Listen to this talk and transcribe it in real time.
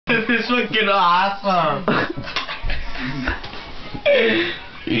This is fucking awesome.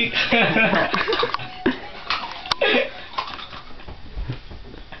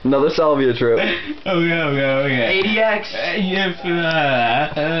 Another salvia trip. Okay. ADX. Yes.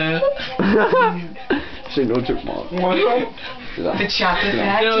 Say no trip, mom. The chocolate No,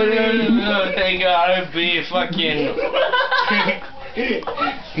 factory. no, thank God I'd be fucking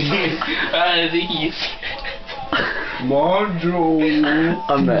out of these. Bonjour.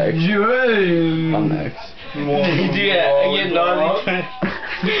 I'm next. James. I'm next. Yeah, I get naughty.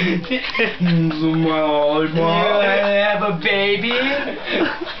 I have a baby.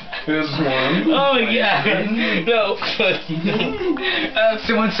 Here's one. Oh my God. No, fucking.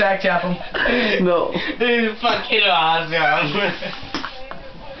 Someone sack tap him. No. This is fucking awesome.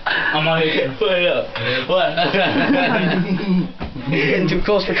 I'm not here. What up? What? Getting too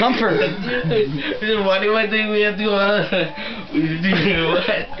close for comfort. Dude, why do I think we have to do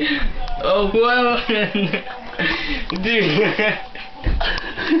what? Oh, well. Dude.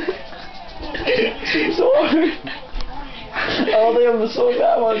 So hard. I don't think I'm the so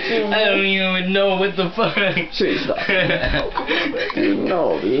bad one too. I don't even know what the fuck. Sweet, stop. Dude,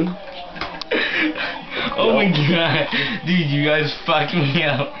 no, dude. Oh my God. Dude, you guys fucked me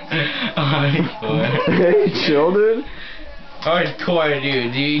up. Hardcore. Hey, chill, dude. Hardcore,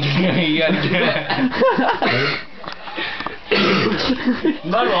 dude. You gotta get.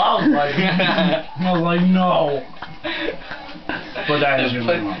 Not what I was like. I was like, no. But that is your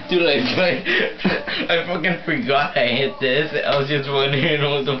mom. Dude, I fucking forgot I hit this. I was just wondering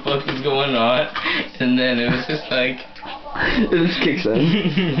what the fuck was going on. And then it was just like. It just kicks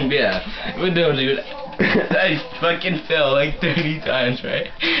in. Yeah. But no, dude. I fucking fell like 30 times, right?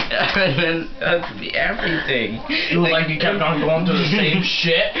 And then that's everything. You like you kept on going to the same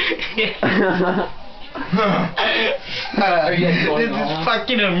shit? This is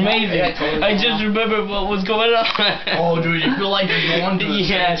fucking amazing. Yeah, totally. I just remember what was going on. Oh, dude, you feel like you're going to the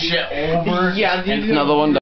same shit over. Yeah, Another one.